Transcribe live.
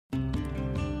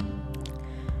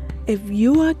If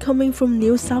you are coming from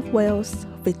New South Wales,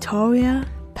 Victoria,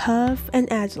 Perth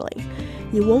and Adelaide,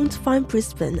 you won't find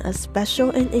Brisbane a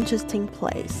special and interesting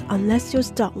place unless you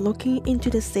start looking into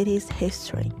the city's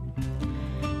history.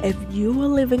 If you are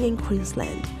living in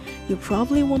Queensland, you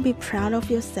probably won't be proud of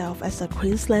yourself as a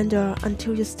Queenslander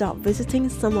until you start visiting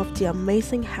some of the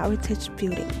amazing heritage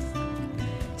buildings.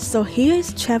 So here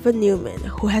is Trevor Newman,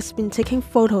 who has been taking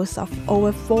photos of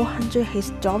over 400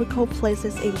 historical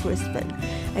places in Brisbane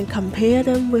and compare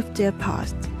them with their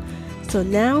past. So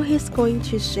now he's going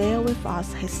to share with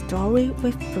us his story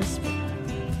with Brisbane.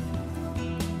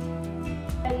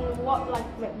 And what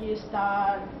made you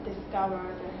start discover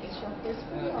the history of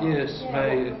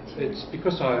Brisbane? It's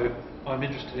because I'm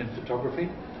interested in photography.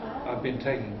 I've been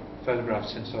taking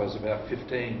photographs since I was about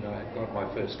 15. I got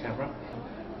my first camera.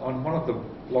 On one of the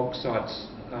blog sites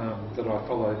that I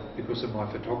followed because of my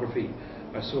photography,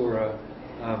 I saw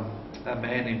a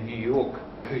man in New York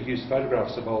who used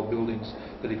photographs of old buildings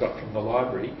that he got from the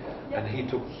library, and he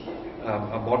took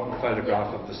a modern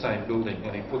photograph of the same building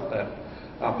and he put that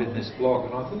up in this blog,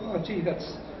 and I thought, oh gee,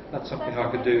 that's something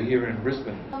I could do here in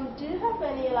Brisbane. Do you have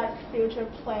any future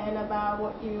plan about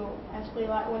what you actually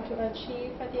want to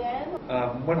achieve at the end?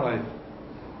 When I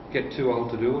get too old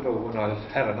to do it, or when I've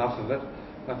had enough of it,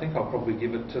 I think I'll probably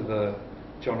give it to the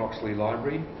John Oxley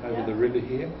Library over the river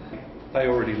here. They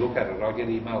already look at it. I get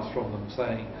emails from them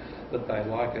saying that they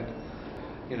like it.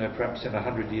 You know, perhaps in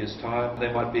 100 years' time,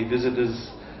 there might be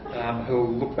visitors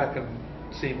who'll look back and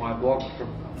see my blog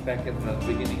from back in the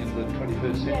beginning of the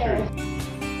 21st century.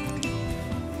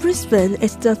 Brisbane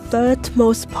is the third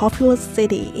most populous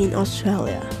city in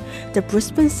Australia. The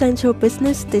Brisbane Central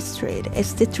Business District is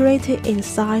situated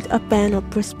inside a bend of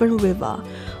Brisbane River,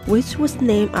 which was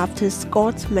named after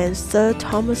Scotsman Sir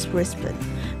Thomas Brisbane,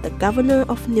 the Governor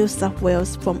of New South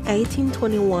Wales from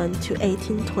 1821 to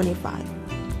 1825.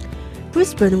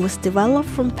 Brisbane was developed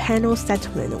from penal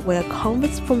settlement where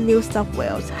convicts from New South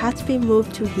Wales had been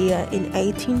moved to here in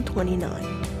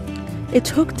 1829. It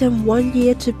took them 1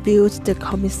 year to build the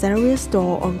commissariat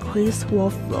store on Queen's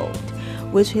Wharf Road,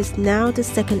 which is now the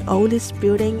second oldest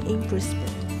building in Brisbane.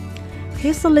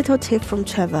 Here's a little tip from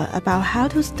Trevor about how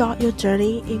to start your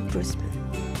journey in Brisbane.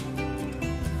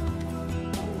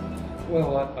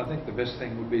 Well, I think the best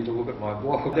thing would be to look at my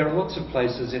blog. There are lots of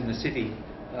places in the city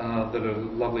that are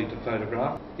lovely to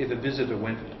photograph. If a visitor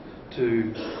went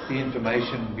to the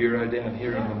Information Bureau down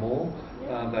here in the mall,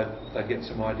 they'd get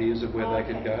some ideas of where they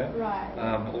could go.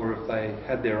 Or if they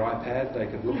had their iPad, they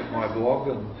could look at my blog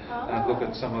and look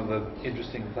at some of the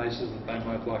interesting places that they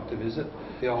might like to visit.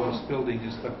 The oldest building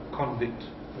is the convict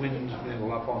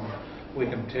windmill up on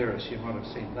Wickham Terrace. You might have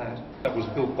seen that. That was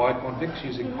built by convicts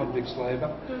using convicts'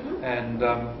 labour, and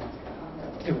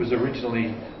it was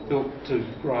originally built to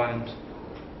grind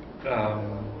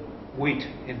wheat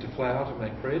into flour to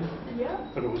make bread,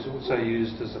 but it was also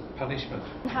used as a punishment.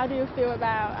 How do you feel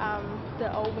about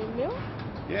the old windmill?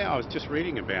 Yeah, I was just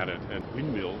reading about it. A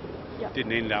windmill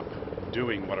didn't end up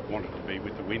doing what it wanted to be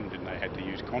with the wind, and they had to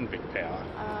use convict power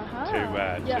to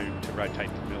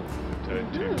rotate the mill to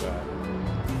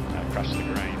crush the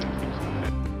grain.